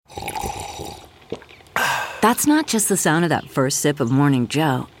That's not just the sound of that first sip of Morning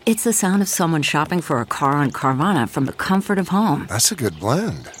Joe. It's the sound of someone shopping for a car on Carvana from the comfort of home. That's a good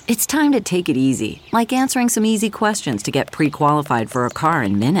blend. It's time to take it easy, like answering some easy questions to get pre-qualified for a car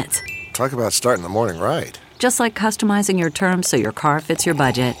in minutes. Talk about starting the morning right. Just like customizing your terms so your car fits your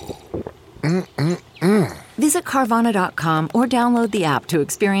budget. Visit Carvana.com or download the app to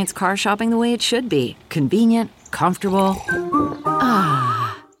experience car shopping the way it should be. Convenient, comfortable. Ah.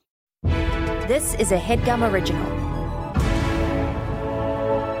 This is a HeadGum original.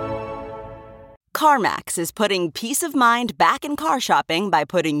 CarMax is putting peace of mind back in car shopping by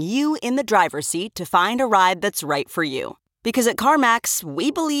putting you in the driver's seat to find a ride that's right for you. Because at CarMax,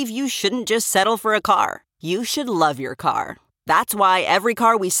 we believe you shouldn't just settle for a car. You should love your car. That's why every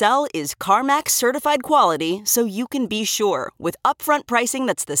car we sell is CarMax certified quality, so you can be sure with upfront pricing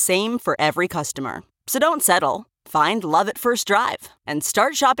that's the same for every customer. So don't settle. Find love at first drive and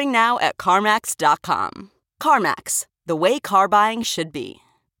start shopping now at CarMax.com. CarMax, the way car buying should be.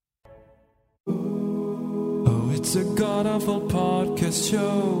 Oh, it's a god-awful podcast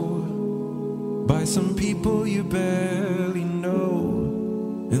show by some people you barely know.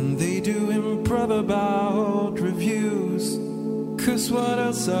 And they do improv about reviews, 'cause what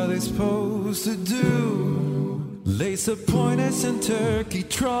else are they supposed to do? Lace up pointers and turkey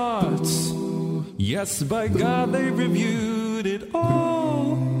trots. Yes, by God, they reviewed it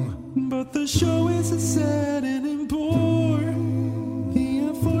all. But the show isn't sad and important. The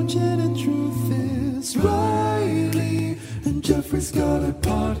unfortunate truth is Riley and Jeffrey's got a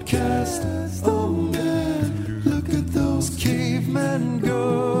podcast. Oh man, look at those cavemen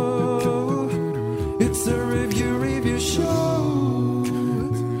go. It's a review show,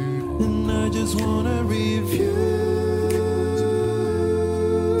 and I just wanna review.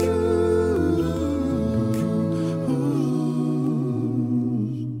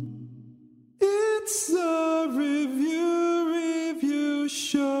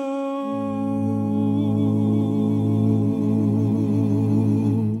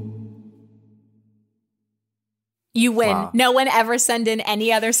 You win. Wow. No one ever send in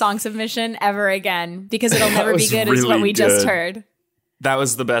any other song submission ever again, because it'll never be good as what really we just good. heard. That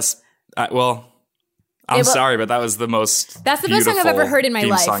was the best. I'm sorry, but that was the most. That's the best song I've ever heard in my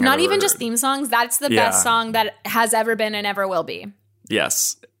theme life. song Not I've even ever just heard. theme songs. That's the best song that has ever been and ever will be.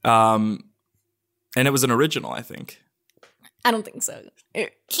 Yes. And it was an original, I think. I don't think so.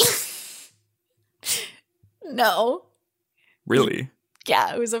 No. Really?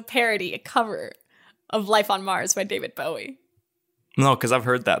 Yeah, it was a parody, a cover of Life on Mars by David Bowie. No, because I've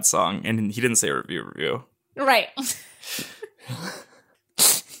heard that song, and he didn't say review. Right.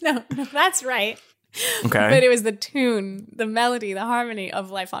 No, that's right. Okay. But it was the tune, the melody, the harmony of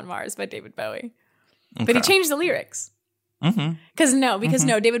Life on Mars by David Bowie. Okay. But he changed the lyrics. Mm-hmm. Because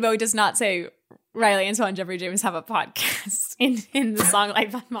David Bowie does not say Riley and so on Jeffrey James have a podcast in the song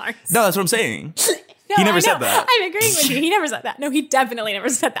Life on Mars. No, that's what I'm saying. No, He never said that. I'm agreeing with you. He never said that. No, he definitely never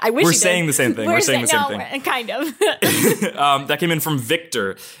said that. I wish We're he did. saying the same thing. We're saying the same thing. Kind of. That came in from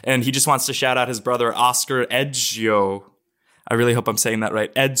Victor, and he just wants to shout out his brother Oscar Edgio. I really hope I'm saying that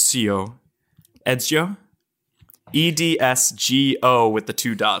right. Edsio. EDSGO with the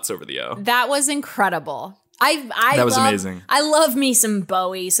 2 dots over the O. That was incredible. That was amazing. I love me some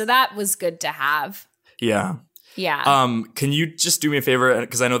Bowie, so that was good to have. Yeah. Yeah. Can you just do me a favor?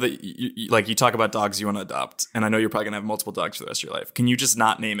 Because I know that you talk about dogs you want to adopt, and I know you're probably gonna have multiple dogs for the rest of your life. Can you just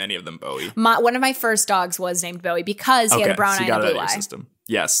not name any of them Bowie? One of my first dogs was named Bowie because he had a brown so eye you and got a it blue out of your eye. system.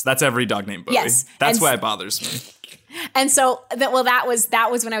 Yes, that's every dog named Bowie. Yes. That's And why it bothers me. And so that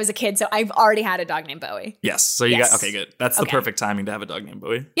was when I was a kid. So I've already had a dog named Bowie. Yes. So you Yes. got okay, good. That's the Okay. perfect timing to have a dog named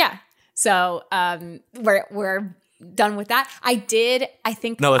Bowie. Yeah. So we're done with that.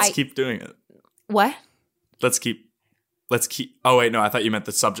 No, let's keep doing it. What? Let's keep. Oh wait, no, I thought you meant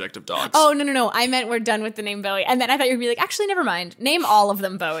the subject of dogs. Oh, no. I meant we're done with the name Bowie. And then I thought you'd be like, actually, never mind. Name all of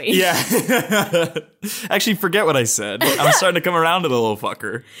them Bowie. Yeah. Actually, forget what I said. I'm starting to come around to the little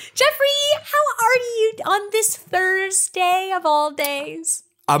fucker. Jeffrey, how are you on this Thursday of all days?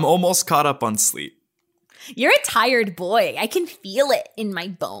 I'm almost caught up on sleep. You're a tired boy. I can feel it in my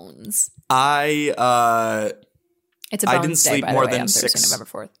bones. It's a bones I didn't day, sleep by the more way, than on Thursday, 6. November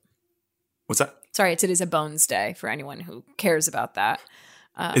 4th. What's that? Sorry, it is a Bones Day for anyone who cares about that.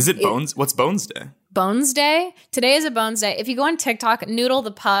 Is it Bones? What's Bones Day? Bones Day. Today is a Bones Day. If you go on TikTok, Noodle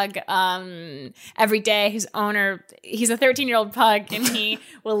the pug, every day, his owner, he's a 13-year-old pug, and he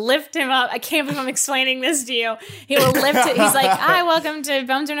will lift him up. I can't believe I'm explaining this to you. He will lift it. He's like, hi, welcome to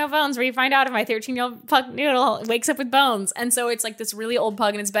Bones or No Bones, where you find out if my 13-year-old pug Noodle wakes up with bones. And so it's like this really old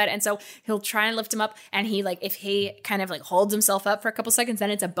pug in his bed. And so he'll try and lift him up. And he like, if he kind of like holds himself up for a couple seconds,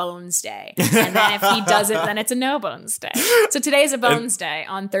 then it's a Bones Day. And then if he doesn't, then it's a No Bones Day. So today is a Bones Day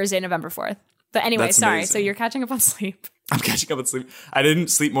on Thursday, November 4th. But anyway, That's sorry. amazing. So you're catching up on sleep. I'm catching up on sleep. I didn't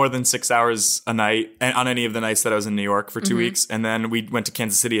sleep more than 6 hours a night on any of the nights that I was in New York for 2 weeks. And then we went to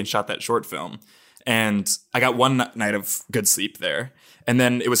Kansas City and shot that short film. And I got one night of good sleep there. And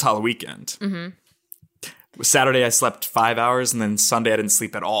then it was Halloween weekend. Saturday, I slept 5 hours. And then Sunday, I didn't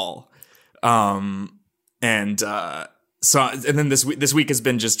sleep at all. So then this week has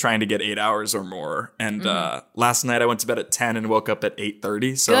been just trying to get 8 hours or more. And last night I went to bed at 10 and woke up at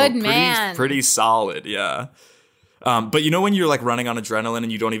 8:30. So Good man. pretty solid, yeah. But you know when you're like running on adrenaline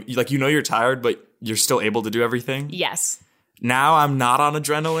and you don't even like you're tired, but you're still able to do everything? Yes. Now I'm not on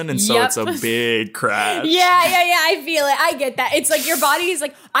adrenaline, and so it's a big crash. Yeah. I feel it. I get that. It's like your body is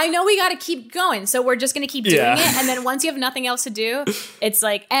like, I know we got to keep going, so we're just going to keep doing it. And then once you have nothing else to do, it's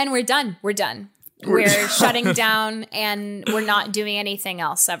like, and we're done. We're done. We're shutting down, and we're not doing anything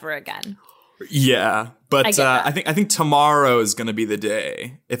else ever again. Yeah, but I think tomorrow is going to be the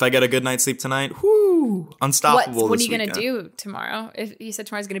day. If I get a good night's sleep tonight, unstoppable. What are you going to do tomorrow? If you said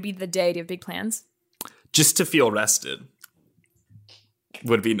tomorrow's going to be the day, do you have big plans? Just to feel rested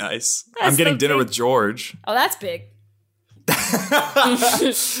would be nice. I'm getting dinner with George. Oh, that's big.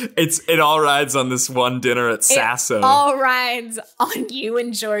 It all rides on this one dinner at Sasso. It all rides on you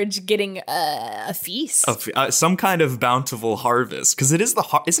and George getting a feast. Some kind of bountiful harvest. Because it is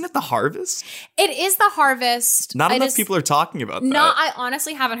isn't it the harvest? It is the harvest. Not enough people are talking about that. No, I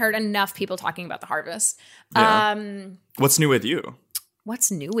honestly haven't heard enough people talking about the harvest. Yeah. What's new with you?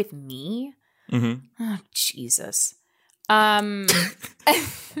 What's new with me? Oh, Jesus.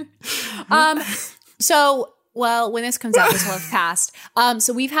 So, well, when this comes out, this will have passed.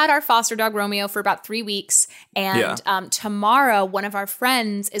 So we've had our foster dog Romeo for about 3 weeks, and tomorrow one of our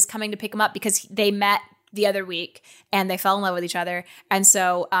friends is coming to pick him up because they met the other week and they fell in love with each other, and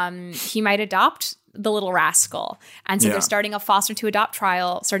so he might adopt the little rascal. And so they're starting a foster to adopt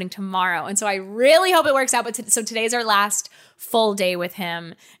trial starting tomorrow, and so I really hope it works out. But so today's our last full day with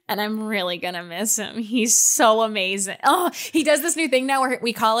him, and I'm really gonna miss him. He's so amazing. Oh, he does this new thing now where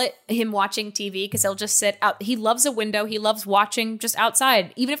we call it him watching TV, because he'll just sit out. He loves a window. He loves watching just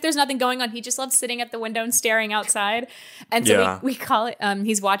outside. Even if there's nothing going on, he just loves sitting at the window and staring outside. And so we call it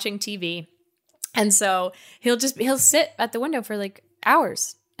he's watching TV. And so he'll sit at the window for like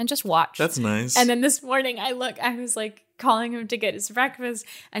hours and just watch. That's nice. And then this morning I was like calling him to get his breakfast,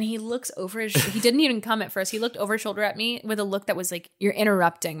 and he looks over he didn't even come at first. He looked over his shoulder at me with a look that was like, you're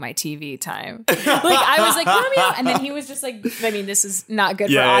interrupting my TV time. Like I was like, Romeo. And then he was just like, I mean, this is not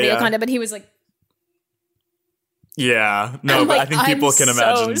good for audio content, but he was like, yeah, no, but I think people can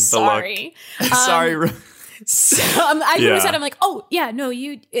imagine sorry. The look. Sorry. So I said, I'm like, oh yeah, no,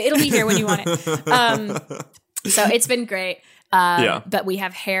 it'll be here when you want it. So it's been great. But we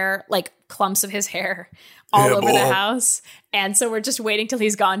have hair, like clumps of his hair all over the house. And so we're just waiting till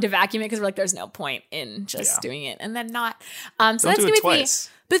he's gone to vacuum it, because we're like, there's no point in just doing it and then not. So Don't that's do it going to be.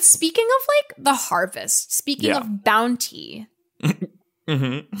 But speaking of like the harvest, speaking of bounty,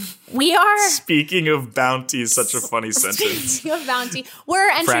 we are. Speaking of bounty is such a funny sentence. Speaking of bounty, we're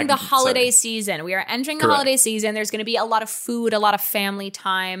entering the holiday season. We are entering the holiday season. There's going to be a lot of food, a lot of family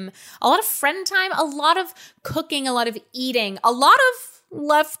time, a lot of friend time, a lot of cooking, a lot of eating, a lot of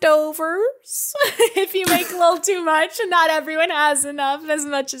leftovers. If you make a little too much and not everyone has enough as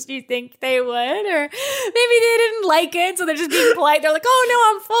much as you think they would, or maybe they didn't like it, so they're just being polite. They're like, oh no,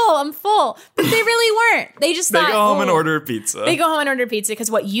 I'm full. But they really weren't. They just thought, they go home and order pizza. They go home and order pizza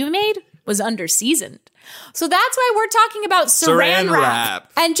because what you made was under-seasoned. So that's why we're talking about Saran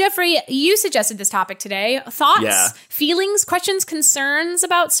Wrap. And Jeffrey, you suggested this topic today. Thoughts, feelings, questions, concerns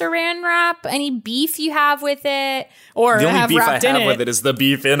about Saran Wrap? Any beef you have with it? Or the only beef I have with it is the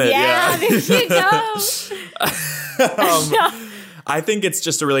beef in it. Yeah, there you go. I think it's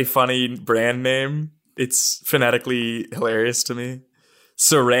just a really funny brand name. It's phonetically hilarious to me.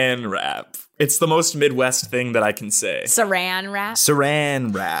 Saran Wrap. It's the most Midwest thing that I can say. Saran Wrap?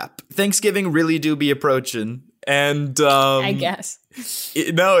 Saran Wrap. Thanksgiving really do be approaching. And I guess.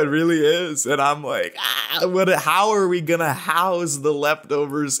 It really is. And I'm like, how are we going to house the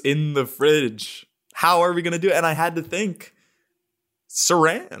leftovers in the fridge? How are we going to do it? And I had to think,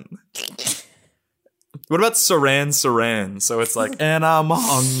 saran. What about Saran? So it's like, and I'm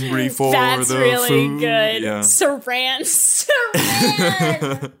hungry for That's the really food. good. Yeah. Saran.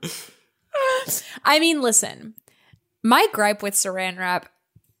 I mean, listen, my gripe with Saran Wrap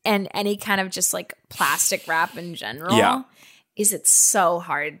and any kind of just like plastic wrap in general is it's so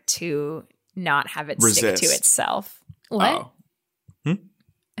hard to not have it stick to itself. What? Oh.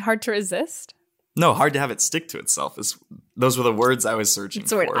 Hard to resist? No, hard to have it stick to itself. Those were the words I was searching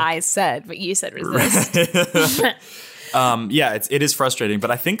That's for. what I said, but you said resist. Yeah, it is frustrating,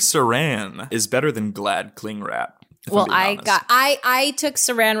 but I think Saran is better than Glad cling wrap. Well, I took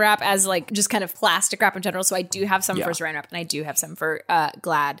Saran Wrap as like just kind of plastic wrap in general, so I do have some for Saran Wrap and I do have some for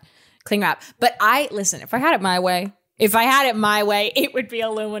Glad cling wrap. But listen, if I had it my way, it would be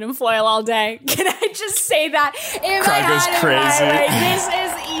aluminum foil all day. Can I just say that? Crowd goes crazy.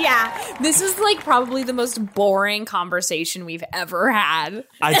 This is like probably the most boring conversation we've ever had.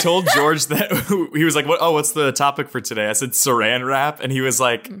 I told George that he was like, what's the topic for today? I said Saran Wrap, and he was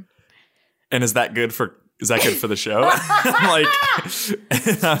like, and is that good for the show? And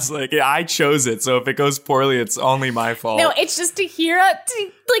I was like, yeah, I chose it. So if it goes poorly, it's only my fault. No, it's just to hear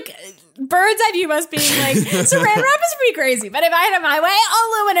like bird's eye view us being like, Saran Wrap is pretty crazy. But if I had it my way,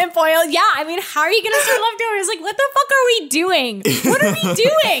 aluminum foil. Yeah, I mean, how are you going to serve leftovers? Like, what the fuck are we doing? What are we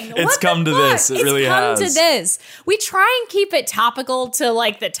doing? It's come to this. It really has. It's come to this. We try and keep it topical to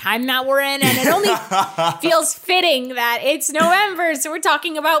like the time that we're in, and it only feels fitting that it's November, so we're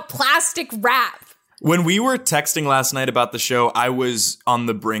talking about plastic wrap. When we were texting last night about the show, I was on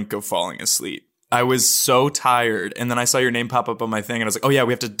the brink of falling asleep. I was so tired. And then I saw your name pop up on my thing and I was like, oh yeah,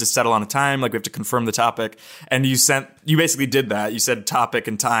 we have to just settle on a time. Like we have to confirm the topic. And you basically did that. You said topic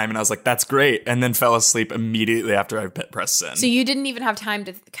and time. And I was like, that's great. And then fell asleep immediately after I pressed send. So you didn't even have time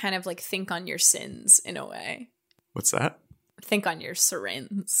to kind of like think on your sins in a way. What's that? Think on your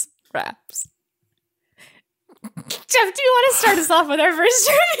Saran Wraps. Jeff, do you want to start us off with our first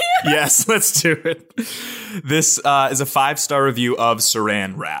review? Yes, let's do it. This is a 5-star review of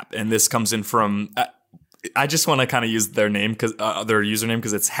Saran Wrap, and this comes in from. I just want to kind of use their name their username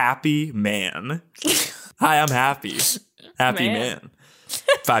because it's Happy Man. Hi, I'm Happy. Happy Man.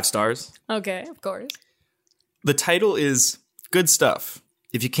 5 stars. Okay, of course. The title is Good Stuff.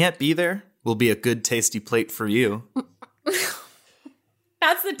 If you can't be there, will be a good tasty plate for you.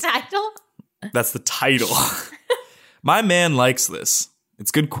 That's the title? That's the title. My man likes this. It's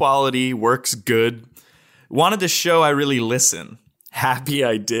good quality, works good. Wanted to show I really listen. Happy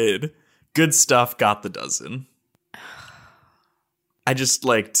I did. Good stuff, got the dozen. I just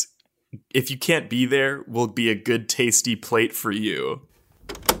liked, if you can't be there, will be a good tasty plate for you.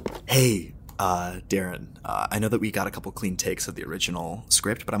 Hey, Darren, I know that we got a couple clean takes of the original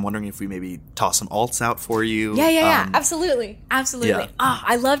script, but I'm wondering if we maybe toss some alts out for you. Yeah. Absolutely. Yeah.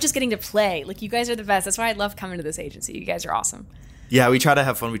 I love just getting to play. Like, you guys are the best. That's why I love coming to this agency. You guys are awesome. Yeah, we try to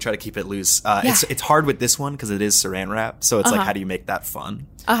have fun. We try to keep it loose. It's hard with this one because it is Saran Wrap, so it's like, how do you make that fun?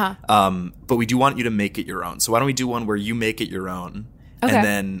 But we do want you to make it your own. So why don't we do one where you make it your own? Okay. And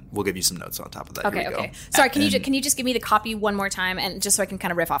then we'll give you some notes on top of that. Okay. Sorry, can you just give me the copy one more time, and just so I can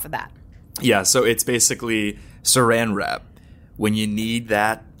kind of riff off of that? Yeah, so it's basically Saran Wrap. When you need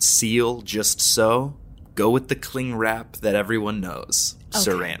that seal just so, go with the cling wrap that everyone knows. Okay.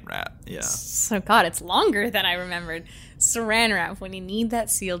 Saran Wrap, yeah. So, God, it's longer than I remembered. Saran Wrap. When you need that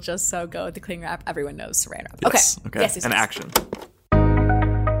seal just so, go with the cling wrap. Everyone knows Saran Wrap. Yes. Okay. Yes. And action.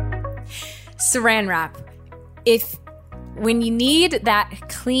 Saran Wrap. When you need that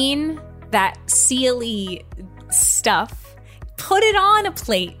clean, that sealy stuff, put it on a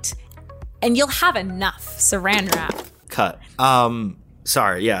plate. And you'll have enough Saran Wrap. Cut.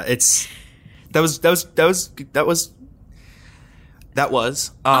 Sorry. Yeah. That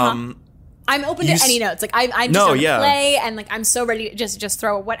was. I'm open to any notes. Like I'm just on play, and like I'm so ready to just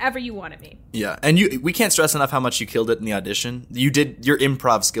throw whatever you want at me. Yeah, and we can't stress enough how much you killed it in the audition. Your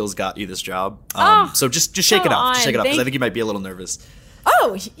improv skills got you this job. So just shake it up. Shake it up because I think you might be a little nervous.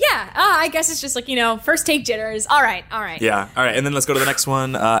 Oh, yeah. I guess it's just like, first take jitters. All right. Yeah. All right. And then let's go to the next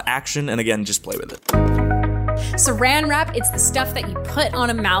one. Action. And again, just play with it. Saran Wrap, it's the stuff that you put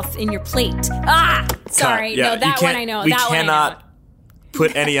on a mouth in your plate. Sorry. Yeah, no, that one I know. We cannot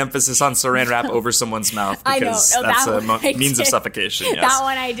put any emphasis on Saran Wrap over someone's mouth because that's a means of suffocation. Yes. That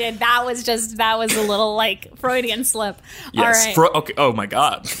one I did. That was a little like Freudian slip. Yes. All right. Okay. Oh my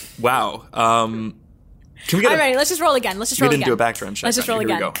God. Wow. I'm ready. Let's just roll again. We didn't do a background check. Let's just roll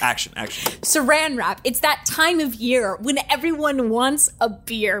again. Here we go. Action. Saran wrap. It's that time of year when everyone wants a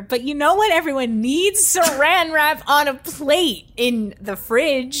beer. But you know what? Everyone needs Saran wrap on a plate in the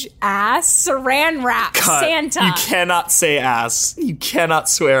fridge. Saran wrap. Cut. Santa. You cannot say ass. You cannot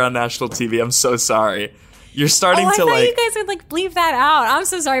swear on national TV. I'm so sorry. You're starting to I thought you guys would bleep that out. I'm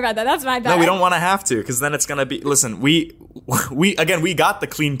so sorry about that. That's my bad. No, we don't want to have to, because then it's gonna be. Listen, we got the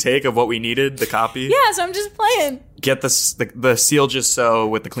clean take of what we needed, the copy. Yeah, so I'm just playing. Get the seal just so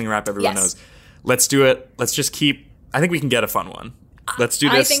with the clean wrap everyone knows. Let's do it. Let's just keep. I think we can get a fun one. Let's do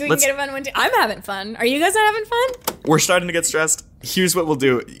this. I think we can get a fun one too. I'm having fun. Are you guys not having fun? We're starting to get stressed. Here's what we'll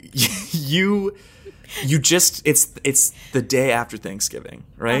do. You just it's the day after Thanksgiving,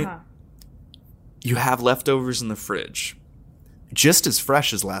 right? Uh-huh. You have leftovers in the fridge, just as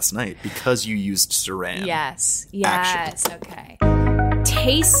fresh as last night because you used Saran. Yes. Action. Okay.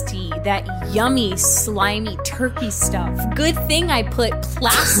 Tasty, that yummy, slimy turkey stuff. Good thing I put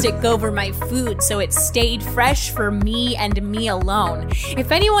plastic over my food so it stayed fresh for me and me alone.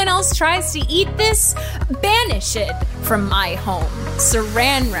 If anyone else tries to eat this, banish it from my home.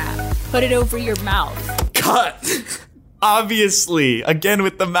 Saran wrap. Put it over your mouth. Cut. Obviously, again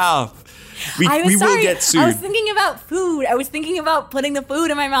with the mouth. We will get sued. I was thinking about food. I was thinking about putting the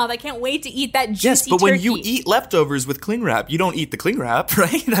food in my mouth. I can't wait to eat that juicy Yes, but turkey. when you eat leftovers with cling wrap, you don't eat the cling wrap,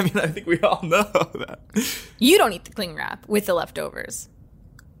 right? I mean, I think we all know that. You don't eat the cling wrap with the leftovers.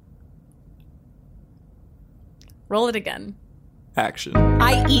 Roll it again. Action.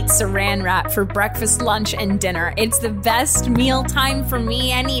 I eat Saran wrap for breakfast, lunch, and dinner. It's the best mealtime for me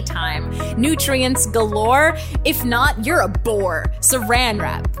anytime. Nutrients galore. If not, you're a bore. Saran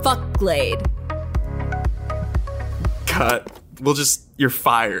wrap. Fuck Glade. Cut. You're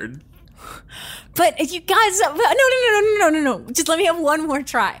fired. But you guys, no. Just let me have one more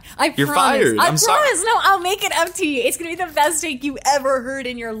try. You're promise. fired. I promise. Sorry. No, I'll make it up to you. It's going to be the best take you ever heard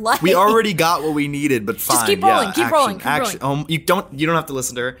in your life. We already got what we needed, but fine. Just keep rolling. Yeah, keep rolling. Action. You don't have to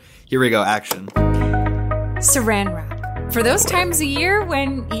listen to her. Here we go. Action. Saran wrap. For those times a year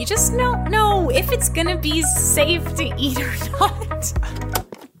when you just don't know if it's going to be safe to eat or not.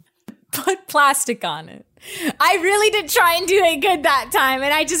 Put plastic on it. I really did try and do it good that time,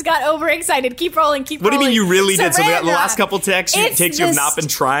 and I just got overexcited. Keep rolling. What do you mean you really did? So the last couple takes you have not been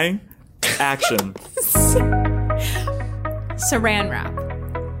trying? Action. Saran wrap.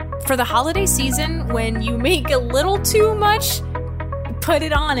 For the holiday season, when you make a little too much, put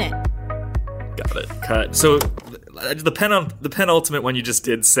it on it. Got it. Cut. So the penultimate one you just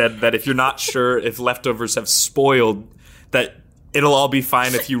did said that if you're not sure if leftovers have spoiled, that it'll all be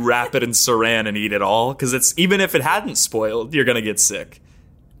fine if you wrap it in saran and eat it all, because even if it hadn't spoiled, you're gonna get sick.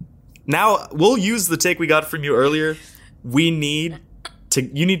 Now we'll use the take we got from you earlier. You need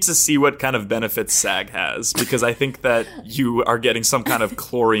to see what kind of benefits SAG has, because I think that you are getting some kind of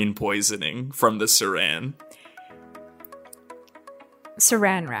chlorine poisoning from the saran.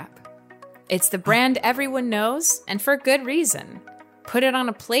 Saran wrap. It's the brand everyone knows, and for good reason. Put it on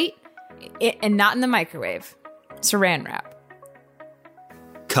a plate and not in the microwave. Saran wrap.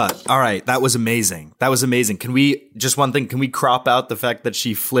 Cut. All right, that was amazing. Can we crop out the fact that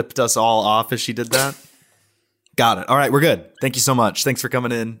she flipped us all off as she did that? Got it. All right, we're good. Thank you so much. Thanks for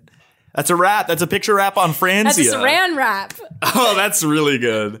coming in. That's a wrap. That's a picture wrap on Franzia. That's a Saran wrap. Oh, that's really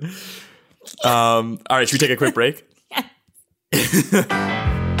good. All right, should we take a quick break?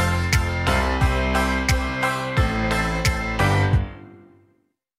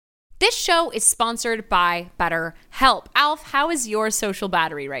 This show is sponsored by BetterHelp. Alf, how is your social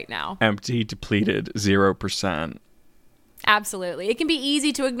battery right now? Empty, depleted, 0%. Absolutely. It can be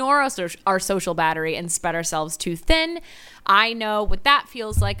easy to ignore our social battery and spread ourselves too thin. I know what that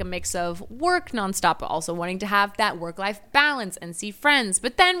feels like, a mix of work nonstop, but also wanting to have that work-life balance and see friends.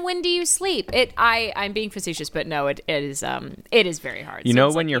 But then when do you sleep? I'm being facetious, but no, it is very hard. You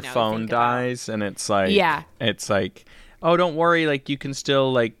know when your phone dies and it's like, oh, don't worry, like you can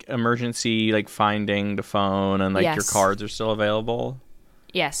still like emergency like finding the phone and like your cards are still available?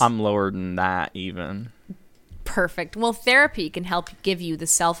 Yes. I'm lower than that even. Perfect. Well, therapy can help give you the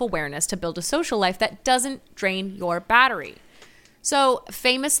self-awareness to build a social life that doesn't drain your battery. So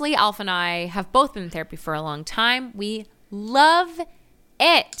famously, Alf and I have both been in therapy for a long time. We love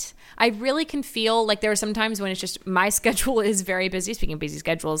it. I really can feel like there are some times when it's just my schedule is very busy, speaking of busy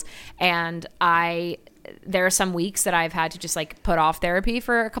schedules, and there are some weeks that I've had to just like put off therapy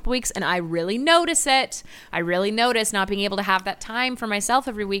for a couple weeks, and I really notice it. I really notice not being able to have that time for myself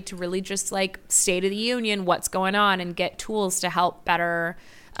every week to really just like state of the union, what's going on, and get tools to help better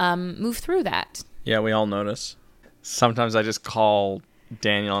move through that. Yeah, we all notice. Sometimes I just call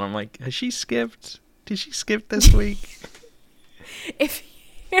Daniel and I'm like, has she skipped Did she skip this week? If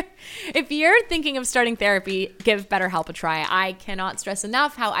you're thinking of starting therapy, give BetterHelp a try. I cannot stress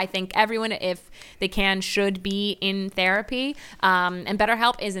enough how I think everyone, if they can, should be in therapy. And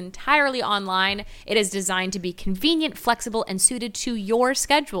BetterHelp is entirely online. It is designed to be convenient, flexible, and suited to your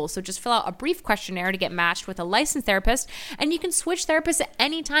schedule. So just fill out a brief questionnaire to get matched with a licensed therapist, and you can switch therapists at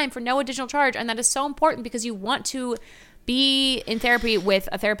any time for no additional charge. And that is so important because you want to be in therapy with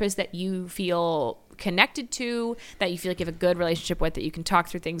a therapist that you feel connected to, that you feel like you have a good relationship with, that you can talk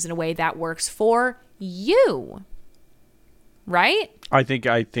through things in a way that works for you. Right? I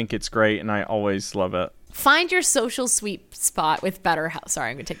think it's great, and I always love it. Find your social sweet spot with BetterHelp.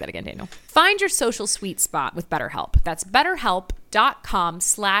 Sorry, I'm going to take that again, Daniel. Find your social sweet spot with BetterHelp. That's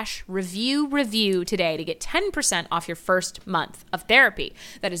BetterHelp.com/review today to get 10% off your first month of therapy.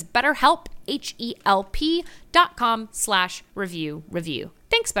 That is BetterHelp, HELP.com/review.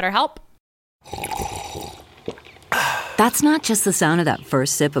 Thanks, BetterHelp. That's not just the sound of that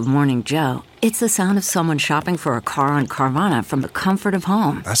first sip of Morning Joe. It's the sound of someone shopping for a car on Carvana from the comfort of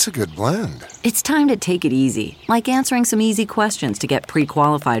home. That's a good blend. It's time to take it easy, like answering some easy questions to get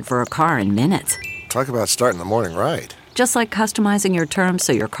pre-qualified for a car in minutes. Talk about starting the morning right. Just like customizing your terms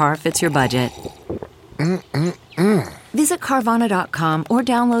so your car fits your budget. Visit Carvana.com or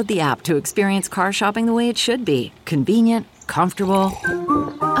download the app to experience car shopping the way it should be. Convenient, comfortable.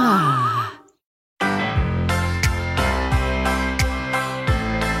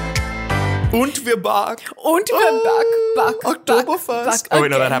 Und wir back. Back. Oktoberfest. Oh,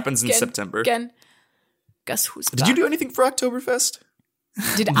 wait, no, that happens in September. Again. Guess who's back? Did you do anything for Oktoberfest?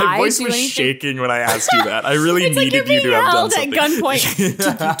 Did My voice was anything? shaking when I asked you that. I really needed you to have done something. At gunpoint. Did you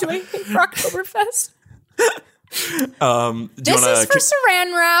do anything for Oktoberfest? This is for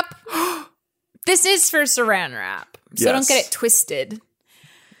Saran Wrap. This is for Saran Wrap. So don't get it twisted.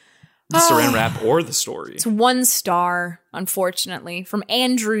 The Saran Wrap or the story. It's 1 star, unfortunately, from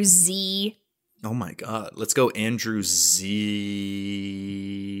Andrew Z. Oh my God. Let's go Andrew Z.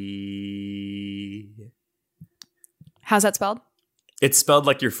 How's that spelled? It's spelled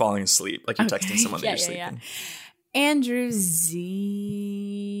like you're falling asleep, like you're texting someone that you're sleeping. Yeah. Andrew Z.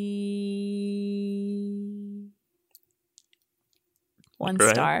 1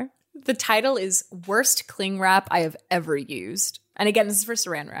 star. The title is Worst Cling Wrap I Have Ever Used. And again, this is for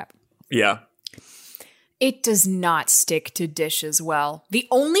Saran Wrap. Yeah. It does not stick to dishes well. The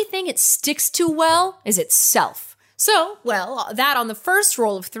only thing it sticks to well is itself. So, that on the first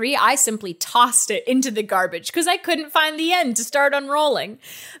roll of 3, I simply tossed it into the garbage because I couldn't find the end to start unrolling.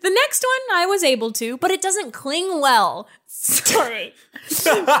 The next one I was able to, but it doesn't cling well. Sorry.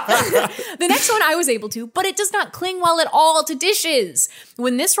 The next one I was able to, but it does not cling well at all to dishes.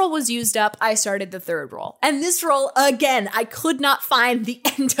 When this roll was used up, I started the 3rd roll. And this roll, again, I could not find the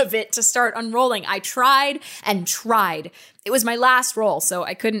end of it to start unrolling. I tried and tried. It was my last roll, so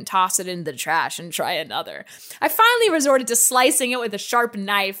I couldn't toss it into the trash and try another. I finally resorted to slicing it with a sharp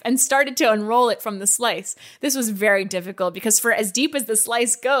knife and started to unroll it from the slice. This was very difficult because for as deep as the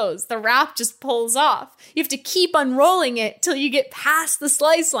slice goes, the wrap just pulls off. You have to keep unrolling it till you get past the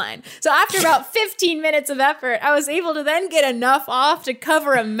slice line. So after about 15 minutes of effort, I was able to then get enough off to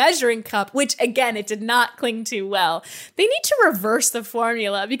cover a measuring cup, which again, it did not cling too well. They need to reverse the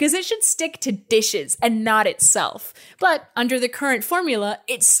formula because it should stick to dishes and not itself. But under the current formula,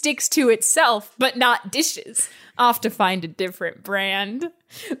 it sticks to itself, but not dishes. I'll have to find a different brand.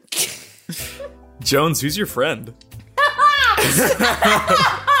 Jones, who's your friend?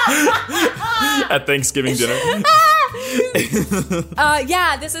 At Thanksgiving dinner.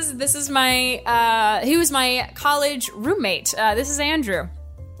 This is my he was my college roommate. This is Andrew.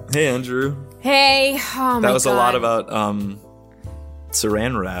 Hey, Andrew. Hey. Oh my God. That was a lot about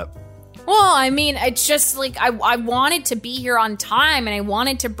Saran Wrap. Well, I mean, it's just like I wanted to be here on time and I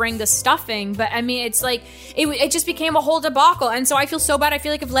wanted to bring the stuffing, but I mean, it's like it just became a whole debacle, and so I feel so bad. I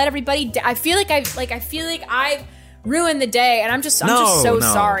feel like I've let everybody. I feel like I've ruined the day, and I'm just so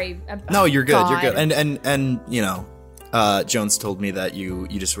sorry. No, you're good. God. You're good. And you know, Jones told me that you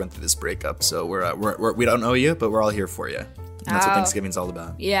just went through this breakup, so we don't know you, but we're all here for you. And that's what Thanksgiving's all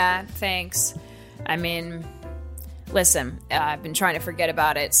about. Yeah, thanks. I mean, listen, I've been trying to forget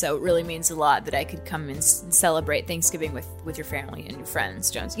about it, so it really means a lot that I could come and celebrate Thanksgiving with your family and your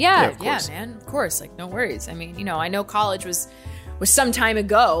friends, Jones. Yeah, man, of course. Like, no worries. I mean, you know, I know college was some time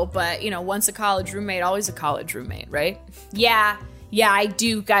ago, but, you know, once a college roommate, always a college roommate, right? Yeah, I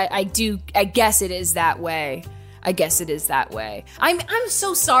guess it is that way. I'm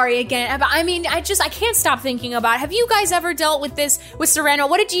so sorry again. I mean, I can't stop thinking about it. Have you guys ever dealt with this with Saran Wrap?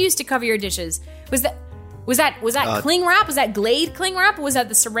 What did you use to cover your dishes? Was that Was that cling wrap? Was that Glade cling wrap? Or was that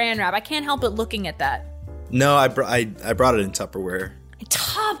the Saran wrap? I can't help but looking at that. No, I brought it in Tupperware.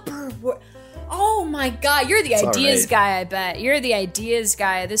 Tupperware. Oh my God, you're the ideas guy, I bet. You're the ideas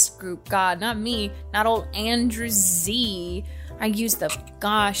guy of this group. God, not me. Not old Andrew Z. I used the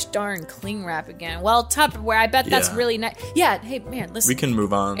gosh darn cling wrap again. Well, Tupperware, I bet that's really nice. Yeah, hey, man, listen. We can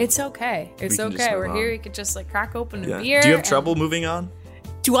move on. It's okay. It's okay. We're here. You could just like crack open a beer. Do you have trouble moving on?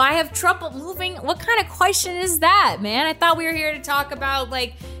 Do I have trouble moving? What kind of question is that, man? I thought we were here to talk about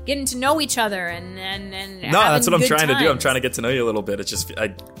like getting to know each other and no, that's what I'm trying to do. I'm trying to get to know you a little bit. It's just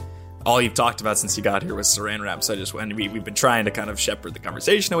all you've talked about since you got here was Saran Wrap. So we've been trying to kind of shepherd the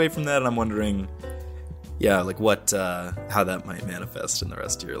conversation away from that, and I'm wondering, like what, how that might manifest in the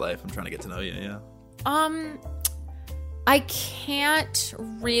rest of your life. I'm trying to get to know you. Yeah. I can't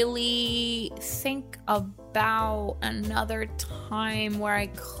really think about another time where I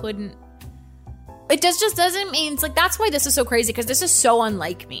couldn't. It just doesn't mean it's like that's why this is so crazy because this is so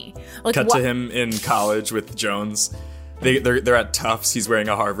unlike me. Like, Cut to him in college with Jones. They're at Tufts. He's wearing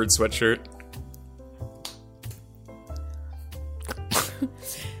a Harvard sweatshirt.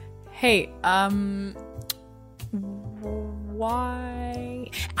 Hey, why?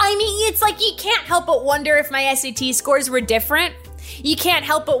 I mean, it's like you can't help but wonder if my SAT scores were different. You can't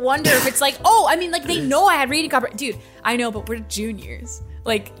help but wonder if it's like, oh, I mean, like they know I had reading comprehension. Dude, I know, but we're juniors.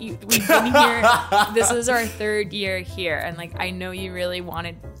 Like, we've been here. This is our third year here. And like, I know you really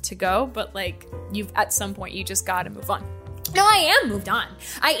wanted to go, but like, at some point, you just got to move on. No, I am moved on.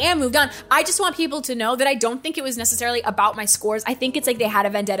 I just want people to know that I don't think it was necessarily about my scores. I think it's like they had a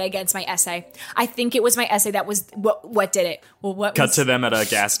vendetta against my essay. I think it was my essay that was what did it. Well, Cut to them at a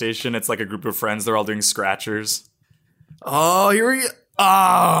gas station. It's like a group of friends. They're all doing scratchers. Oh, here we go.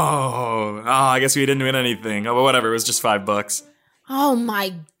 Oh, I guess we didn't win anything. Oh, but whatever. It was just $5. Oh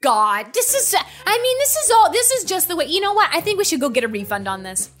my God. This is just the way, you know what? I think we should go get a refund on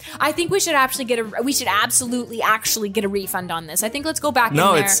this. I think we should absolutely get a refund on this. I think let's go back in there.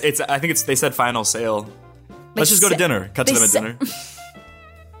 No, they said final sale. Let's just go to dinner. Cut to them at dinner.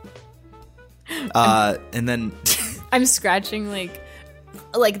 And then I'm scratching like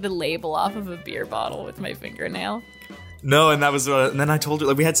the label off of a beer bottle with my fingernail. No, and that was, and then I told her,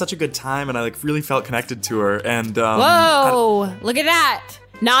 like, we had such a good time, and I, like, really felt connected to her, and, Whoa! Look at that!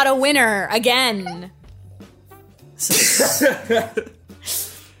 Not a winner, again! What's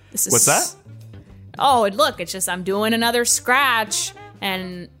that? Oh, look, it's just, I'm doing another scratch,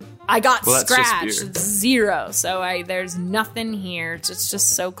 and I got scratched. It's 0, so there's nothing here. It's just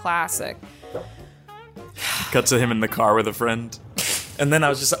so classic. Cut to him in the car with a friend. And then I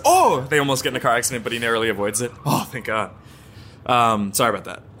was just like, oh, they almost get in a car accident, but he narrowly avoids it. Oh, thank God. Sorry about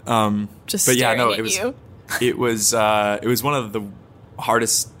that. It was one of the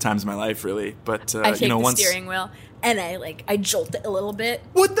hardest times of my life, really. But I take the steering wheel and I jolt it a little bit.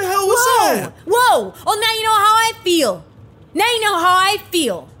 What the hell was that? Whoa! Oh, now you know how I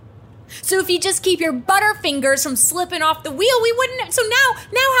feel. So if you just keep your butterfingers from slipping off the wheel, we wouldn't. So now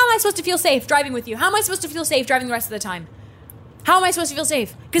how am I supposed to feel safe driving with you? How am I supposed to feel safe driving the rest of the time? How am I supposed to feel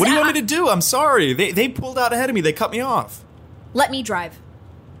safe? What do you want me to do? I'm sorry. They pulled out ahead of me. They cut me off. Let me drive.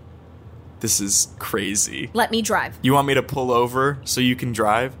 This is crazy. Let me drive. You want me to pull over so you can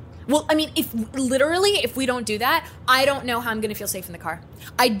drive? Well, I mean, if we don't do that, I don't know how I'm going to feel safe in the car.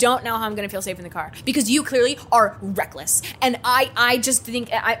 Because you clearly are reckless. And I just think,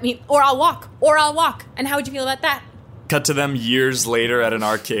 or I'll walk. And how would you feel about that? Cut to them years later at an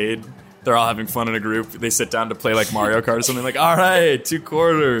arcade. They're all having fun in a group. They sit down to play like Mario Kart or something. Like, all right, 2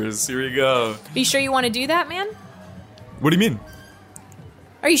 quarters. Here we go. Are you sure you want to do that, man? What do you mean?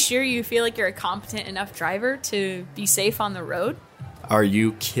 Are you sure you feel like you're a competent enough driver to be safe on the road? Are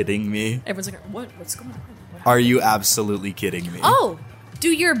you kidding me? Everyone's like, what? What's going on? Are you absolutely kidding me? Oh, do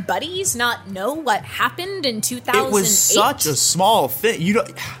your buddies not know what happened in 2008? It was such a small thing.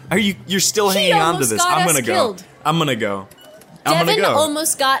 You're still hanging on to this. I'm gonna go. Devin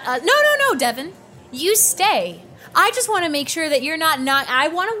almost got... No, Devin. You stay. I just want to make sure that you're not... I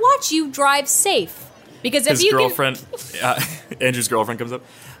want to watch you drive safe. Because if His girlfriend... Andrew's girlfriend comes up.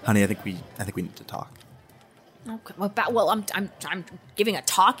 Honey, I think we need to talk. Okay. Well, I'm giving a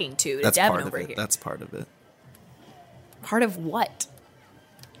talking to Devin over here. That's part of it. Part of what?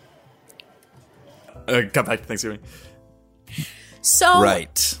 Come back to Thanksgiving. So...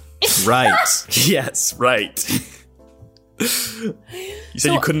 Right. Yes, right. You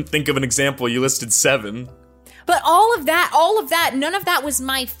said you couldn't think of an example. You listed 7. But all of that, none of that was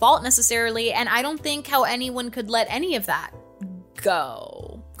my fault necessarily, and I don't think how anyone could let any of that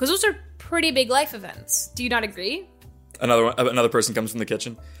go. Because those are pretty big life events. Do you not agree? Another person comes from the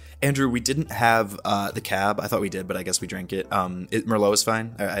kitchen. Andrew, we didn't have the cab. I thought we did, but I guess we drank it. Merlot is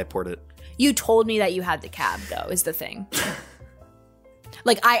fine. I poured it. You told me that you had the cab, though, is the thing.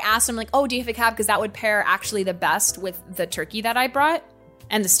 Like, I asked him, like, oh, do you have a cab? Because that would pair actually the best with the turkey that I brought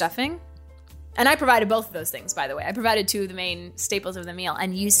and the stuffing. And I provided both of those things, by the way. I provided two of the main staples of the meal.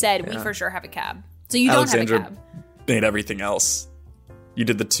 And you said, we for sure have a cab. So you Alexandra don't have a cab. Made everything else. You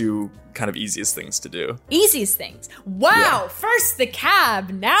did the two kind of easiest things to do. Easiest things. Wow. Yeah. First the cab.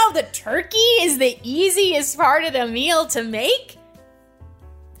 Now the turkey is the easiest part of the meal to make.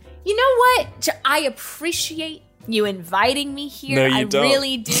 You know what? I appreciate you inviting me here. No, you don't.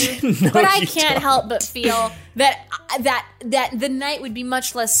 Really do. No, but I can't help but feel that the night would be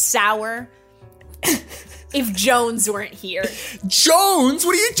much less sour if Jones weren't here. Jones?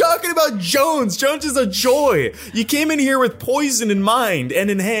 What are you talking about, Jones? Jones is a joy. You came in here with poison in mind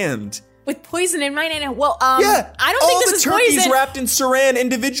and in hand. With poison in mind and well, yeah. I don't think this is poison. All the turkeys wrapped in saran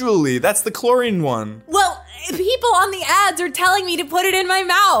individually. That's the chlorine one. Well, people on the ads are telling me to put it in my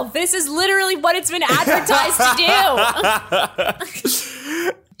mouth. This is literally what it's been advertised to do.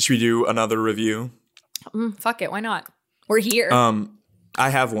 Should we do another review? Fuck it, why not? We're here. I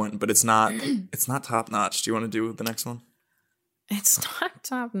have one, but it's not top notch. Do you want to do the next one? It's not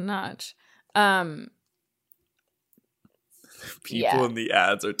top notch. People in the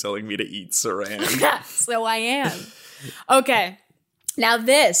ads are telling me to eat saran. So I am. Okay. Now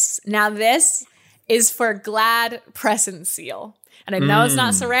this is for Glad Press and Seal. And I know it's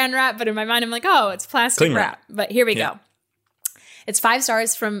not Saran Wrap, but in my mind I'm like, oh, it's plastic Cling wrap. But here we go. It's 5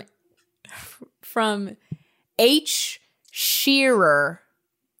 stars from H. Shearer.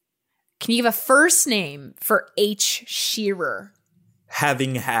 Can you give a first name for H. Shearer?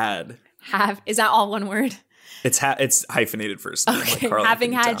 Having had. Is that all one word? It's hyphenated first name. Okay, like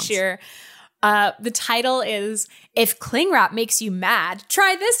having had Shearer. The title is, If Cling Wrap Makes You Mad,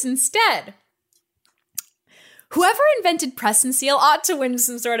 Try This Instead. Whoever invented Press and Seal ought to win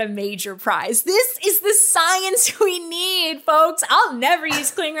some sort of major prize. This is the science we need, folks. I'll never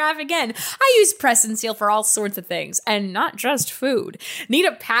use cling wrap again. I use Press and Seal for all sorts of things, and not just food. Need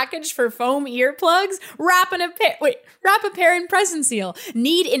a package for foam earplugs? Wrap a pair in Press and Seal.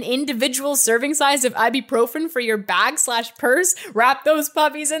 Need an individual serving size of ibuprofen for your bag/purse? Wrap those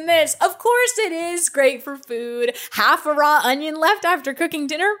puppies in this. Of course it is great for food. Half a raw onion left after cooking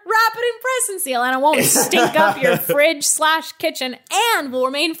dinner? Wrap it in Press and Seal, and it won't stink up your fridge/kitchen and will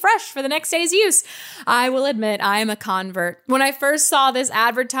remain fresh for the next day's use. I will admit I am a convert. When I first saw this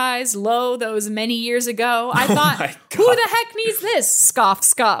advertised, those many years ago, I thought, who the heck needs this? Scoff,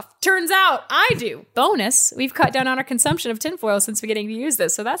 scoff. Turns out I do. Bonus, we've cut down on our consumption of tinfoil since beginning to use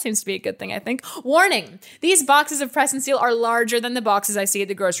this, so that seems to be a good thing, I think. Warning, these boxes of Press and Seal are larger than the boxes I see at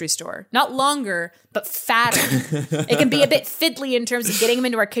the grocery store. Not longer, but fatter. It can be a bit fiddly in terms of getting them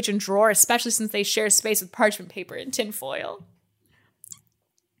into our kitchen drawer, especially since they share space with parchment paper and tinfoil.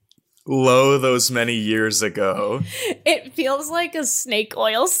 Those many years ago. It feels like a snake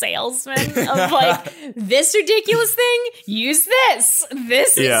oil salesman of like, this ridiculous thing, use this.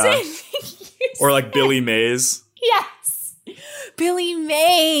 This is it. Or like Billy Mays. Yes. Billy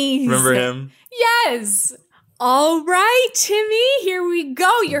Mays. Remember him? Yes. All right, Timmy, here we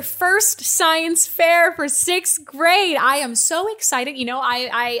go. Your first science fair for 6th grade. I am so excited. You know,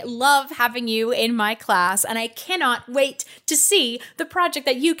 I love having you in my class, and I cannot wait to see the project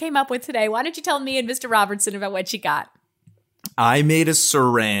that you came up with today. Why don't you tell me and Mr. Robertson about what you got? I made a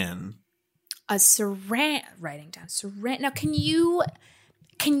saran. A saran. Writing down saran. Now, can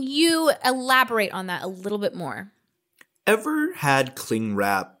you elaborate on that a little bit more? Ever had cling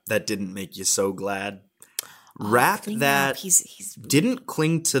wrap that didn't make you so glad? Wrap that he's didn't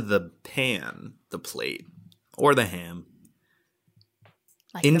cling to the pan, the plate, or the ham.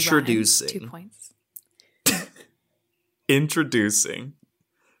 Like Introducing. The 2 points. Introducing.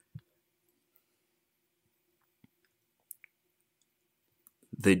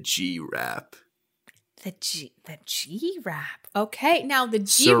 The G wrap. The G wrap. Okay, now the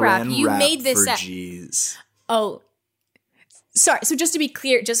G wrap. You made this for G's. Oh. Sorry, so just to be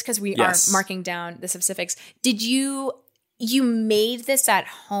clear, just because we are marking down the specifics, did you made this at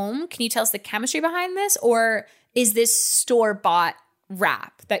home? Can you tell us the chemistry behind this? Or is this store-bought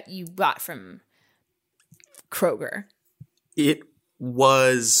wrap that you got from Kroger? It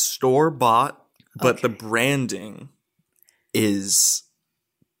was store-bought, but the branding is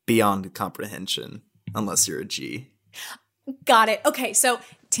beyond comprehension, unless you're a G. Got it. Okay, so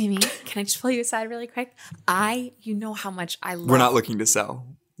Timmy, can I just pull you aside really quick? You know how much I love. We're not looking to sell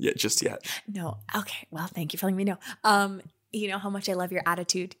just yet. No. Okay. Well, thank you for letting me know. You know how much I love your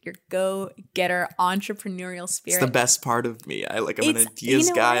attitude, your go-getter, entrepreneurial spirit. It's the best part of me. I'm an ideas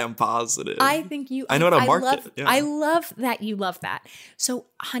guy. I'm positive. I think I know how to market. Yeah. I love that you love that. So,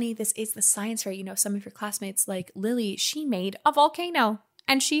 honey, this is the science fair. You know, some of your classmates, like Lily, she made a volcano.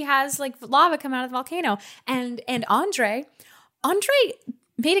 And she has like lava come out of the volcano. And Andre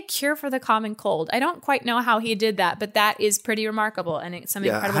made a cure for the common cold. I don't quite know how he did that, but that is pretty remarkable. And it's some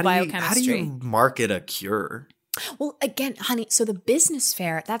incredible biochemistry. How do you market a cure? Well, again, honey, so the business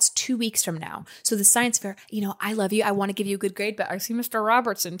fair, that's 2 weeks from now. So the science fair, you know, I love you. I want to give you a good grade, but I see Mr.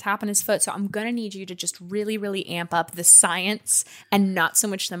 Robertson tapping his foot. So I'm going to need you to just really, really amp up the science and not so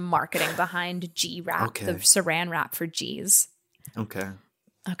much the marketing behind G-Wrap, the Saran Wrap for G's. Okay.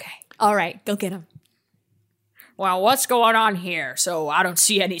 All right, go get him. Well, what's going on here? So I don't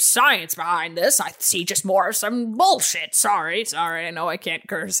see any science behind this. I see just more of some bullshit. Sorry. I know I can't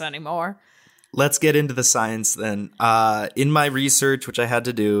curse anymore. Let's get into the science then. In my research, which I had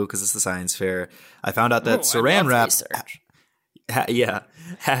to do because it's the science fair, I found out that Saran Wrap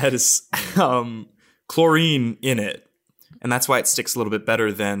has chlorine in it. And that's why it sticks a little bit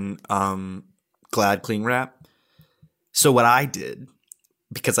better than Glad Cling Wrap. So what I did,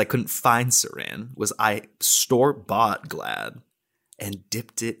 because I couldn't find Saran, was I store-bought Glad and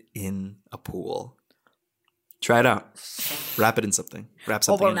dipped it in a pool. Try it out. Wrap it in something. Wrap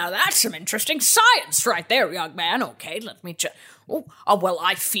something in. Now that's some interesting science right there, young man. Okay, let me just...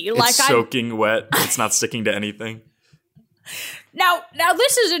 I feel like it's soaking wet. It's not sticking to anything. Now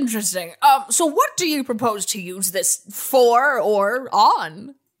this is interesting. So what do you propose to use this for or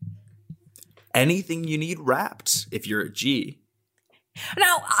on? Anything you need wrapped, if you're a G.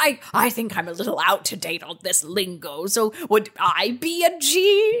 Now, I think I'm a little out to date on this lingo, so would I be a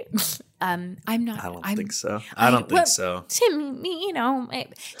G? I'm not. I don't think so. I don't think so.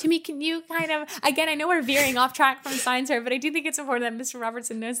 Timmy, can you kind of, again, I know we're veering off track from science here, but I do think it's important that Mr.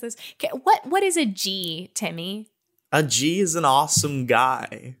 Robertson knows this. What is a G, Timmy? A G is an awesome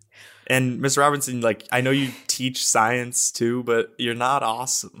guy. And Mr. Robertson, I know you teach science too, but you're not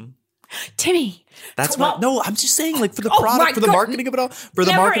awesome. Timmy. That's no, I'm just saying, for the product, for the marketing of it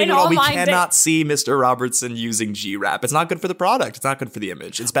all, we cannot see Mr. Robertson using G-Wrap. It's not good for the product. It's not good for the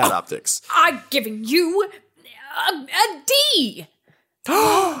image. It's bad optics. I'm giving you a D.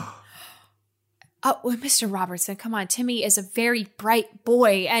 Mr. Robertson, come on. Timmy is a very bright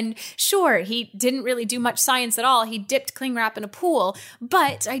boy. And sure, he didn't really do much science at all. He dipped cling wrap in a pool.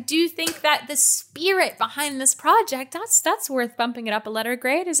 But I do think that the spirit behind this project, that's worth bumping it up a letter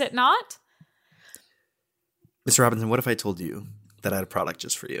grade, is it not? Mr. Robinson, what if I told you that I had a product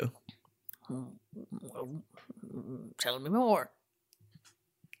just for you? Tell me more.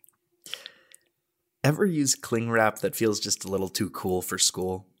 Ever use cling wrap that feels just a little too cool for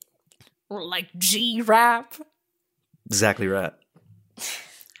school? Like G-Wrap? Exactly right.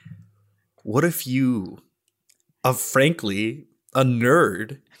 What if you, frankly, a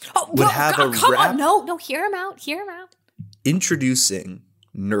nerd, would have a come wrap? On. No, hear him out. Introducing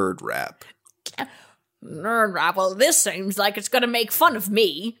Nerd Wrap. Nerd Wrap? Well, this seems like it's going to make fun of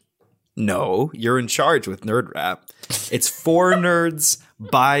me. No, you're in charge with Nerd Wrap. It's for nerds,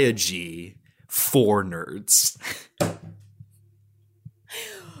 by a G, for nerds.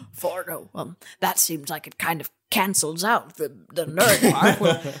 That seems like it kind of cancels out the nerd part.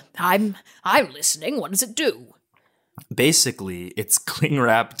 Well, I'm listening. What does it do? Basically, it's cling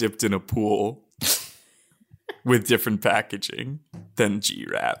wrap dipped in a pool with different packaging than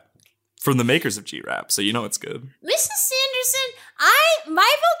G-Wrap. From the makers of G-Wrap, so you know it's good. Mrs. Sanderson,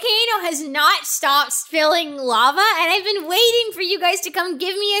 my volcano has not stopped spilling lava, and I've been waiting for you guys to come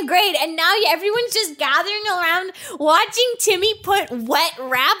give me a grade, and now everyone's just gathering around watching Timmy put wet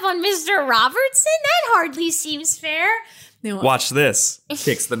wrap on Mr. Robertson? That hardly seems fair. Watch this.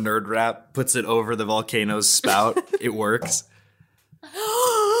 Takes the Nerd Wrap, puts it over the volcano's spout. It works.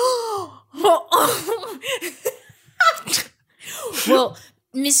 Well,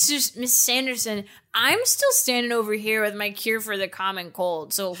 Miss Sanderson, I'm still standing over here with my cure for the common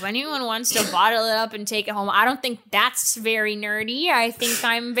cold. So if anyone wants to bottle it up and take it home, I don't think that's very nerdy. I think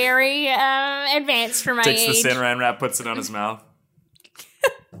I'm very advanced for my age. Takes the Saran Wrap, puts it on his mouth.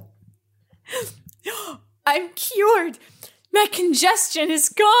 I'm cured. My congestion is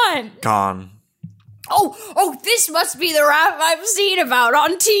gone. Gone. Oh, this must be the wrap I've seen about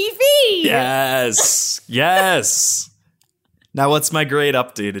on TV. Yes. Now what's my grade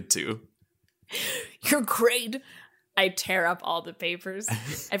updated to? Your grade? I tear up all the papers.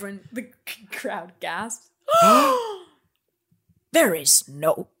 Everyone, the crowd gasps. There is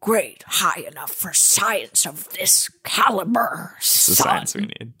no grade high enough for science of this caliber. It's the science we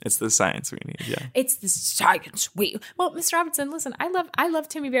need. It's the science we need. Yeah. It's the science Well, Mr. Robinson, listen, I love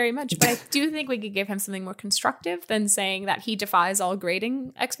Timmy very much, but I do think we could give him something more constructive than saying that he defies all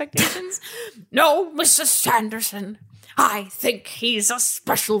grading expectations. No, Mrs. Sanderson. I think he's a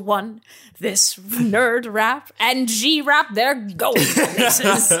special one. This nerd rap and G rap, they're going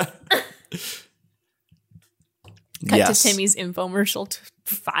places. Cut to Timmy's infomercial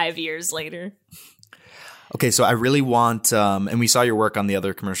 5 years later. Okay, so I really want, and we saw your work on the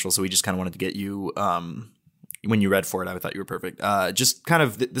other commercial, so we just kind of wanted to get you, when you read for it, I thought you were perfect. Just kind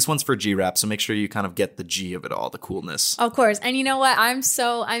of, this one's for G-Rap, so make sure you kind of get the G of it all, the coolness. Of course, and you know what? I'm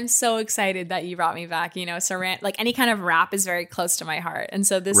so excited that you brought me back. You know, Saran, like any kind of rap is very close to my heart, and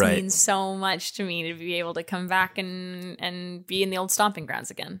so this means so much to me to be able to come back and be in the old stomping grounds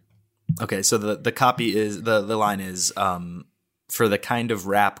again. Okay, so the copy is the line is for the kind of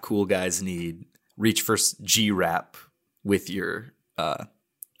rap cool guys need, reach for G rap with your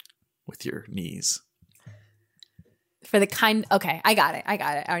knees. For the kind, okay, I got it.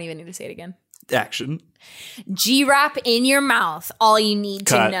 I don't even need to say it again. Action. G rap in your mouth. All you need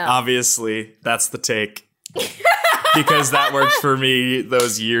Cut. to know. Obviously, that's the take. Because that worked for me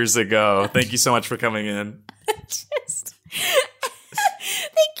those years ago. Thank you so much for coming in. They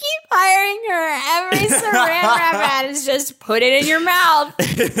keep hiring her. Every Saran Wrap ad is just put it in your mouth.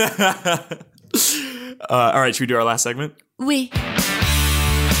 All right, should we do our last segment? Oui.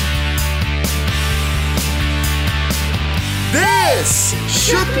 This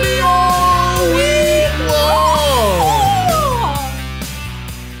shook me all week long.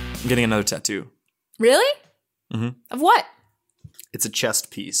 I'm getting another tattoo. Really? Mm-hmm. Of what? It's a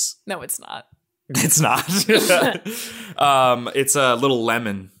chest piece. No, it's not. It's not. It's a little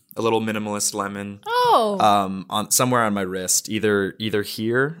lemon, a little minimalist lemon. Oh. On somewhere on my wrist, either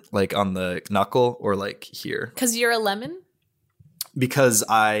here, like on the knuckle, or like here. Because you're a lemon? Because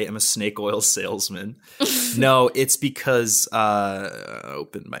I am a snake oil salesman. No, it's because I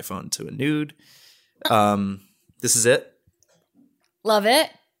opened my phone to a nude. This is it. Love it.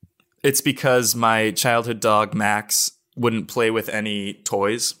 It's because my childhood dog, Max, wouldn't play with any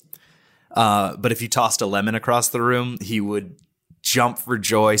toys. But if you tossed a lemon across the room, he would jump for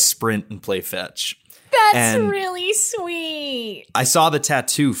joy, sprint, and play fetch. That's really sweet. I saw the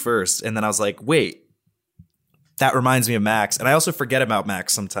tattoo first, and then I was like, wait. That reminds me of Max. And I also forget about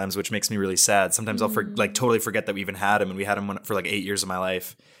Max sometimes, which makes me really sad. Sometimes I'll totally forget that we even had him, and we had him for like 8 years of my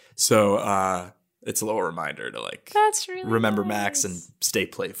life. So it's a little reminder to that's really remember nice. Max and stay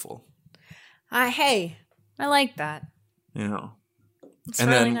playful. Hey, I like that. You know. It's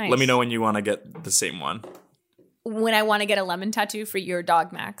and really then nice. let me know when you want to get the same one. When I want to get a lemon tattoo for your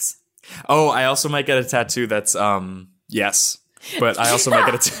dog, Max. Oh, I also might get a tattoo that's yes. But I also might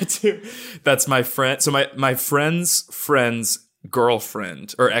get a tattoo that's my friend. So my friend's friend's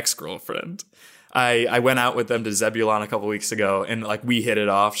girlfriend or ex-girlfriend. I went out with them to Zebulon a couple weeks ago, and we hit it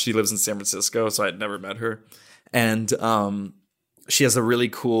off. She lives in San Francisco, so I'd never met her. And she has a really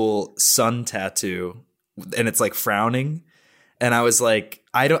cool sun tattoo, and it's frowning. And I was like,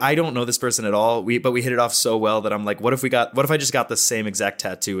 I don't know this person at all. But we hit it off so well that I'm like, what if I just got the same exact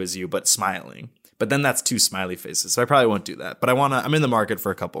tattoo as you, but smiling? But then that's 2 smiley faces, so I probably won't do that. But I'm in the market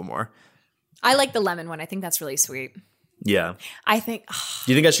for a couple more. I like the lemon one. I think that's really sweet. Yeah. I think.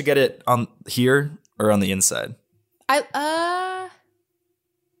 Do you think I should get it on here or on the inside? I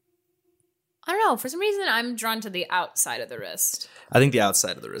don't know. For some reason, I'm drawn to the outside of the wrist. I think the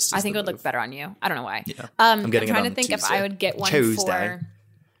outside of the wrist. I think it would look better on you. I don't know why. Yeah. I'm trying to think Tuesday. If I would get one Tuesday. for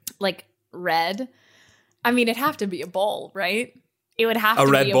red. I mean, it'd have to be a bowl, right? It would have to be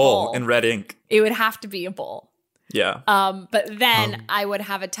a red a bowl in red ink. It would have to be a bowl. Yeah. But then I would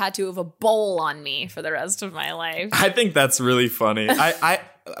have a tattoo of a bowl on me for the rest of my life. I think that's really funny.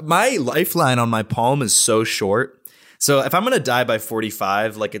 My lifeline on my palm is so short. So if I'm going to die by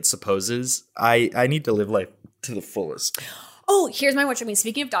 45, like it supposes, I need to live life to the fullest. Oh, here's my watch. I mean,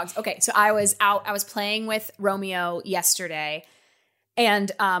 speaking of dogs. Okay, so I was playing with Romeo yesterday.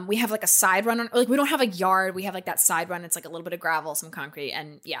 And we have a side run on, we don't have a yard. We have that side run. It's a little bit of gravel, some concrete.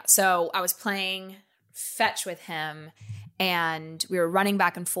 And yeah, so I was playing fetch with him and we were running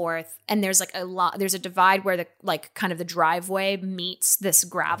back and forth. And there's there's a divide where the kind of the driveway meets this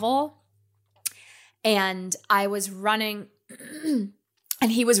gravel. And I was running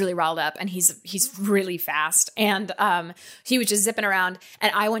and he was really riled up and he's really fast. And he was just zipping around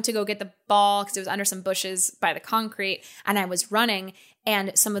and I went to go get the ball because it was under some bushes by the concrete. And I was running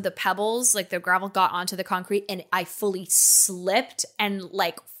and some of the pebbles, the gravel got onto the concrete and I fully slipped and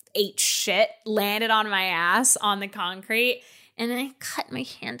ate shit, landed on my ass on the concrete. and I cut my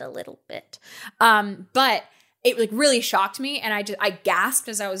hand a little bit. But it like really shocked me, and I gasped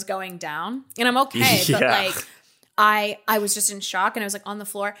as I was going down, and I'm okay. But like I was just in shock, and I was like on the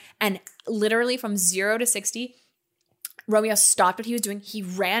floor, and literally from 0 to 60, Romeo stopped what he was doing. He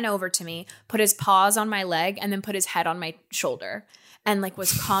ran over to me, put his paws on my leg, and then put his head on my shoulder, and like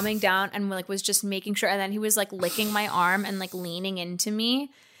was calming down, and like was just making sure. And then he was like licking my arm and like leaning into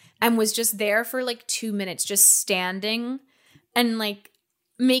me, and was just there for like 2 minutes, just standing and like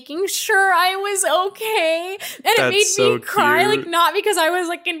making sure I was okay. And it made me cry, like not because I was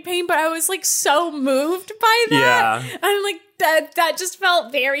like in pain, but I was like so moved by that. Yeah. And like that just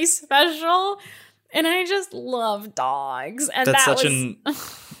felt very special. And I just love dogs. And that's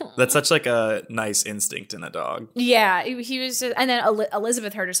such like a nice instinct in a dog. Yeah, he was just, and then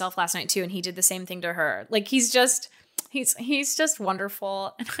Elizabeth hurt herself last night too, and he did the same thing to her. Like he's just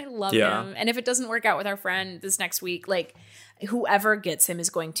wonderful, and I love him. And if it doesn't work out with our friend this next week, like whoever gets him is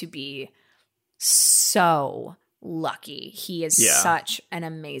going to be so lucky. He is such an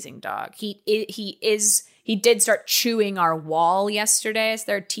amazing dog. He did start chewing our wall yesterday. So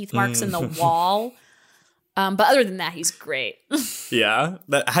there are teeth marks in the wall. But other than that, he's great. Yeah.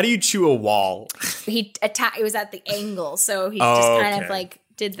 How do you chew a wall? It was at the angle, so he just kind of like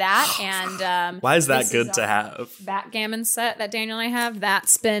did that. And why is that good to have? Backgammon set that Daniel and I have,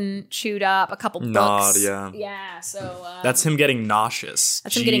 that's been chewed up. A couple books. Yeah. So that's him getting nauseous.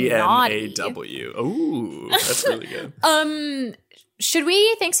 That's him getting naughty. GNAW. Ooh, that's really good. Should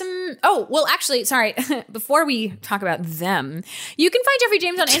we thank some... Oh, well, actually, sorry. Before we talk about them, you can find Jeffrey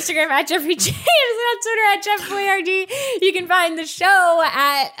James on Instagram at Jeffrey James and on Twitter at JeffBoyardee. You can find the show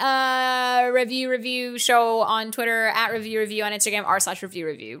at Review Show on Twitter, at Review on Instagram,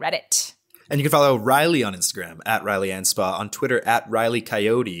 r/Review Reddit. And you can follow Riley on Instagram at Riley Anspa, on Twitter at Riley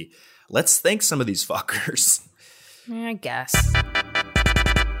Coyote. Let's thank some of these fuckers. I guess.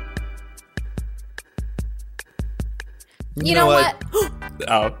 You know what?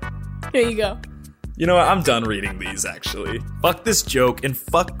 Oh. Here you go. You know what? I'm done reading these, actually. Fuck this joke and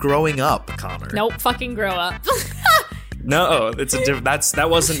fuck growing up, Connor. Nope, fucking grow up. No, that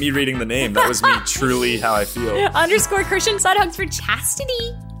wasn't me reading the name. That was me truly how I feel. _ Christian Sudhugs for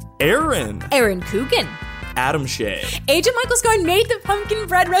chastity. Aaron Coogan. Adam Shea. Agent Michael Scarn made the pumpkin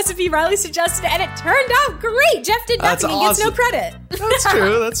bread recipe Riley suggested, and it turned out great. Jeff did nothing. He gets no credit.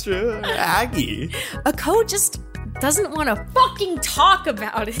 That's true. Aggie. A code just... doesn't want to fucking talk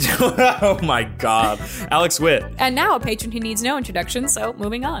about it. Oh my God. Alex Witt. And now a patron who needs no introduction, so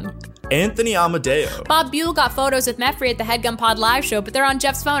moving on. Anthony Amadeo. Bob Buell got photos with Meffrey at the Headgum Pod live show, but they're on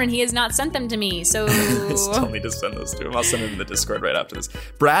Jeff's phone and he has not sent them to me, so... I still need to send those to him. I'll send them in the Discord right after this.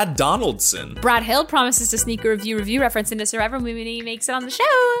 Brad Donaldson. Brad Hill promises to sneak a review reference into Survivor when he makes it on the show.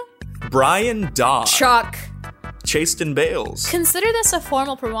 Brian Dodd. Chuck. Chaston Bales. Consider this a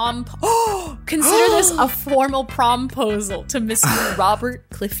formal Consider this a formal promposal to Mr. Robert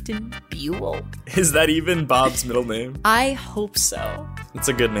Clifton Buell. Is that even Bob's middle name? I hope so. It's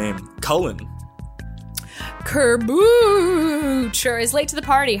a good name. Cullen. Kerboocher is late to the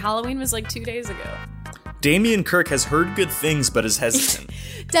party. Halloween was like 2 days ago. Damian Kirk has heard good things but is hesitant.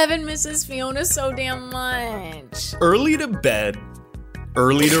 Devin misses Fiona so damn much. Early to bed,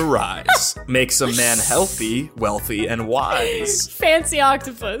 early to rise. Makes a man healthy, wealthy, and wise. Fancy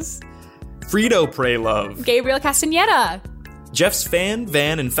octopus. Frito Pray Love. Gabriel Castaneda. Jeff's fan,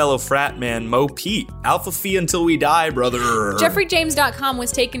 van, and fellow frat man Mo Pete. Alpha Phi until we die, brother. JeffreyJames.com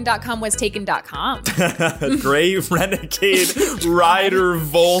was taken.com. Gray Renegade Rider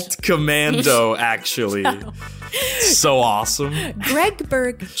Volt Commando, actually. No. So awesome. Greg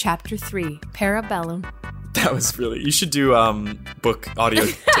Berg, Chapter 3, Parabellum. That was really... You should do book audio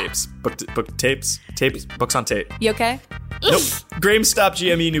tapes. Book tapes? Books on tape. You okay? Nope. Graham Stop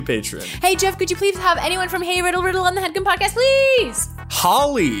GME, new patron. Hey, Jeff, could you please have anyone from Hey Riddle on the Headgum podcast, please?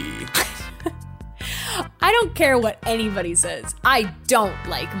 Holly. I don't care what anybody says. I don't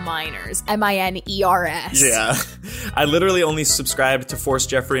like minors. MINERS. Yeah. I literally only subscribed to force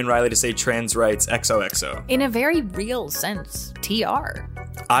Jeffrey and Riley to say trans rights XOXO. In a very real sense. TR.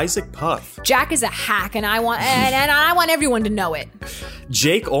 Isaac Puff. Jack is a hack, and I want everyone to know it.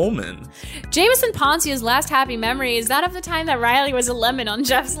 Jake Ullman. Jameson Poncia's last happy memory is that of the time that Riley was a lemon on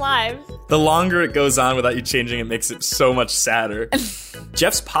Jeff's live. The longer it goes on without you changing, it makes it so much sadder.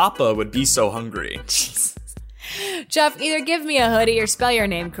 Jeff's papa would be so hungry. Jesus. Jeff, either give me a hoodie or spell your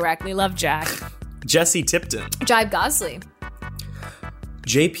name correctly. Love, Jack. Jesse Tipton. Jive Gosley.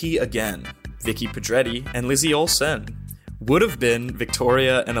 JP again. Vicky Pedretti and Lizzie Olsen. Would have been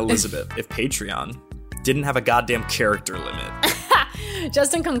Victoria and Elizabeth if Patreon didn't have a goddamn character limit.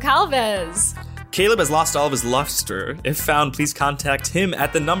 Justin Concalves. Caleb has lost all of his luster. If found, please contact him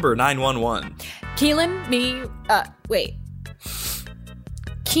at the number 911. Keelan,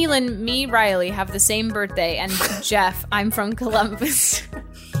 me, Riley have the same birthday, and Jeff, I'm from Columbus,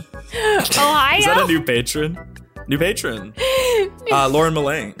 Ohio. Is that a new patron? Lauren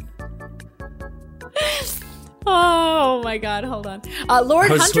Mullane. Oh my God, hold on.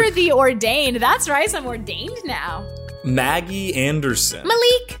 Lord Hunter the Ordained. That's right, I'm ordained now. Maggie Anderson.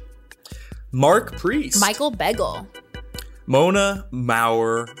 Malik. Mark Priest. Michael Begel. Mona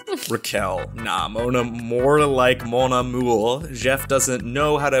Maurer. Raquel. Nah, Mona more like Mona Mool. Jeff doesn't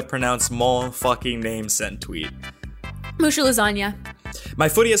know how to pronounce mon fucking name sent tweet. Musha Lasagna. My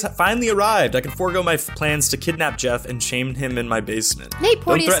footy has finally arrived. I can forego my plans to kidnap Jeff and shame him in my basement. Nate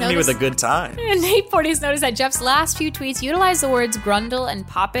Porteous Don't threaten me with a good time. Nate Porteous noticed that Jeff's last few tweets utilize the words grundle and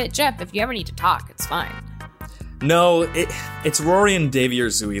poppet. Jeff, if you ever need to talk, it's fine. No, it's Rory and Davey or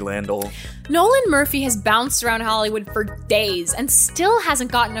Zooey Landel. Nolan Murphy has bounced around Hollywood for days and still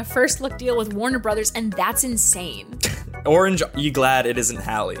hasn't gotten a first look deal with Warner Brothers, and that's insane. Orange, are you glad it isn't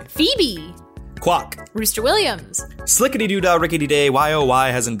Hallie? Phoebe. Quack. Rooster Williams. Slickety-doo-dah, rickety-day,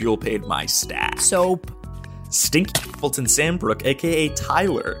 YOY hasn't Buell paid my stack. Soap. Stinky Fulton Sandbrook, a.k.a.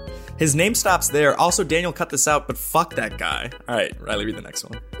 Tyler. His name stops there. Also, Daniel cut this out, but fuck that guy. All right, Riley, read the next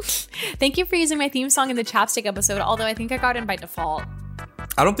one. Thank you for using my theme song in the Chapstick episode, although I think I got in by default.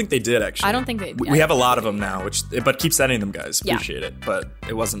 I don't think they did, actually. I don't think they did. We have a lot of them now, but keep sending them, guys. Appreciate it, but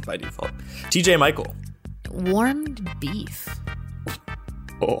it wasn't by default. TJ Michael. Warmed beef.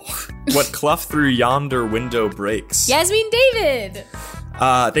 Oh, what Clough through yonder window breaks. Yasmin David.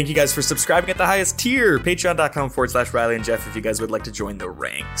 Thank you guys for subscribing at the highest tier. Patreon.com/Riley and Jeff if you guys would like to join the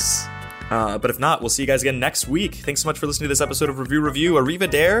ranks. But if not, we'll see you guys again next week. Thanks so much for listening to this episode of Review. Arriva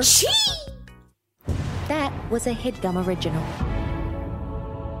Dare. That was a HeadGum original.